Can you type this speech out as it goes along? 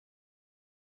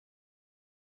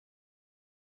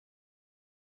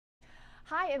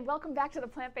Hi, and welcome back to the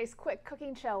Plant-Based Quick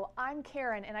Cooking Show. I'm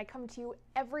Karen, and I come to you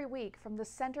every week from the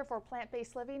Center for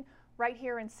Plant-Based Living right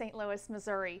here in St. Louis,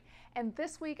 Missouri. And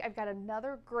this week, I've got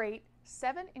another great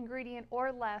 7-ingredient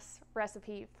or less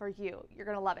recipe for you. You're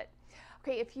gonna love it.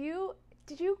 Okay,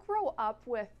 did you grow up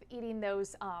with eating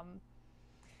those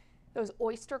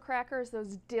oyster crackers,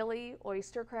 those Dilly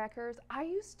oyster crackers? I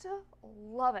used to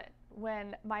love it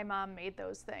when my mom made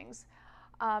those things.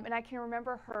 And I can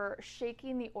remember her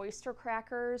shaking the oyster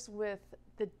crackers with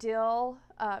the dill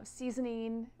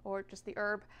seasoning or just the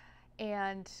herb,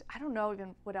 and I don't know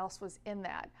even what else was in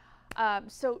that.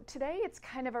 So today it's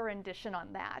kind of a rendition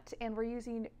on that, and we're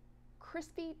using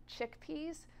crispy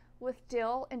chickpeas with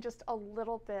dill and just a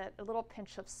little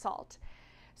pinch of salt.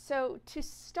 So to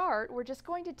start, we're just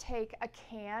going to take a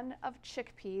can of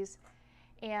chickpeas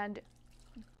and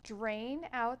drain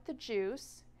out the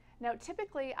juice. Now,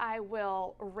 typically I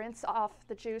will rinse off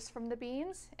the juice from the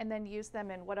beans and then use them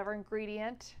in whatever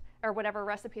ingredient or whatever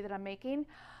recipe that I'm making.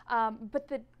 But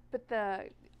the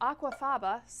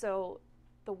aquafaba, so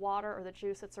the water or the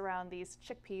juice that's around these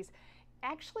chickpeas,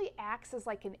 actually acts as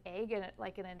like an egg and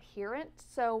like an adherent.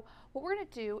 So what we're gonna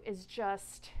do is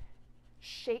just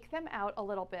shake them out a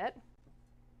little bit.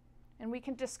 And we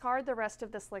can discard the rest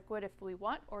of this liquid if we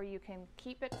want, or you can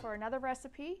keep it for another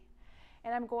recipe.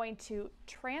 And I'm going to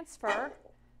transfer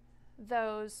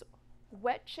those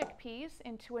wet chickpeas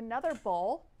into another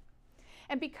bowl.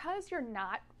 And because you're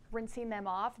not rinsing them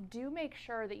off, do make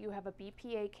sure that you have a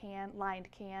BPA lined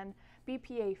can,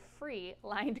 BPA free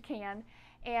lined can,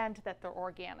 and that they're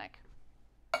organic.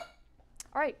 All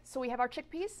right, so we have our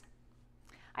chickpeas.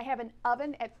 I have an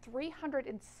oven at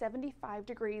 375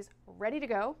 degrees ready to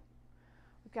go.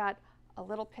 We've got a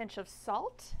little pinch of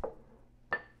salt,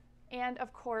 and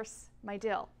of course, my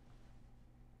dill.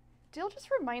 Dill just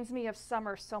reminds me of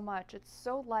summer so much. It's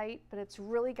so light, but it's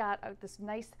really got this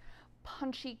nice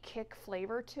punchy kick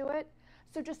flavor to it.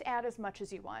 So just add as much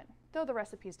as you want. Throw the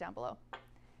recipes down below.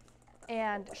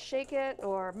 And shake it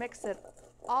or mix it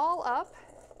all up.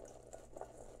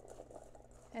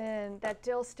 And that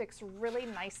dill sticks really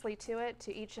nicely to it,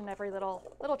 to each and every little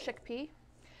chickpea.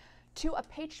 To a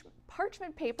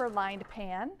parchment paper lined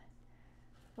pan.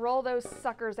 Roll those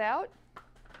suckers out,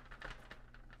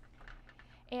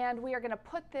 and we are going to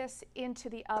put this into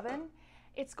the oven.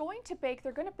 It's going to bake,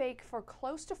 they're going to bake for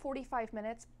close to 45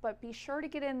 minutes, but be sure to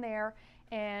get in there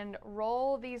and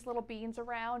roll these little beans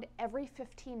around every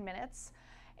 15 minutes,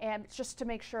 and just to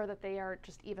make sure that they are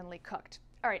just evenly cooked.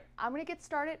 All right, I'm going to get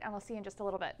started, and I'll see you in just a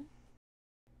little bit.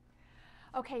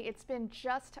 Okay, it's been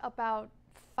just about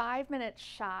 5 minutes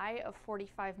shy of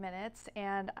 45 minutes,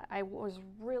 and I was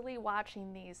really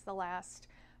watching these the last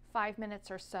 5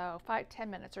 minutes or so, 10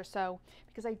 minutes or so,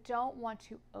 because I don't want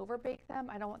to overbake them.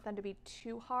 I don't want them to be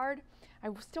too hard. I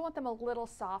still want them a little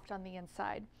soft on the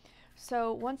inside.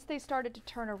 So once they started to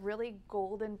turn a really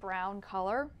golden brown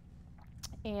color,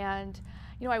 and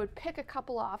I would pick a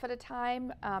couple off at a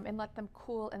time and let them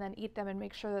cool and then eat them and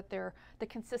make sure that the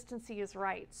consistency is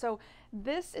right. So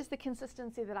this is the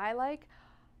consistency that I like.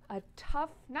 A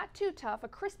tough, not too tough, a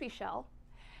crispy shell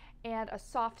and a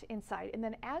soft inside. And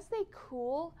then as they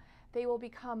cool, they will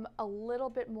become a little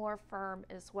bit more firm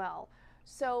as well.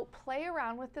 So play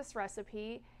around with this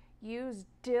recipe. Use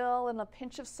dill and a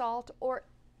pinch of salt or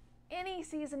any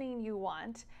seasoning you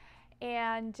want.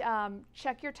 And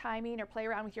check your timing or play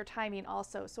around with your timing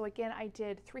also. So again, I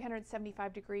did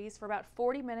 375 degrees for about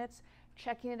 40 minutes,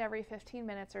 checking it every 15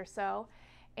 minutes or so.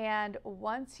 And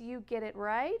once you get it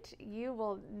right, you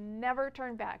will never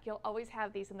turn back. You'll always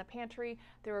have these in the pantry.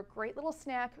 They're a great little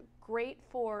snack, great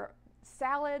for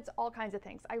salads, all kinds of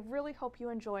things. I really hope you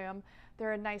enjoy them.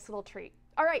 They're a nice little treat.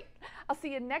 All right, I'll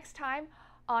see you next time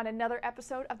on another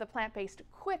episode of the Plant-Based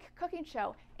Quick Cooking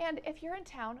Show. And if you're in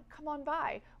town, come on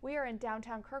by. We are in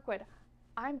downtown Kirkwood.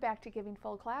 I'm back to giving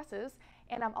full classes,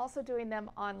 and I'm also doing them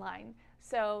online.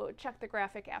 So check the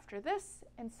graphic after this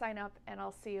and sign up, and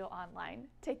I'll see you online.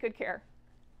 Take good care.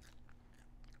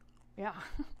 Yeah.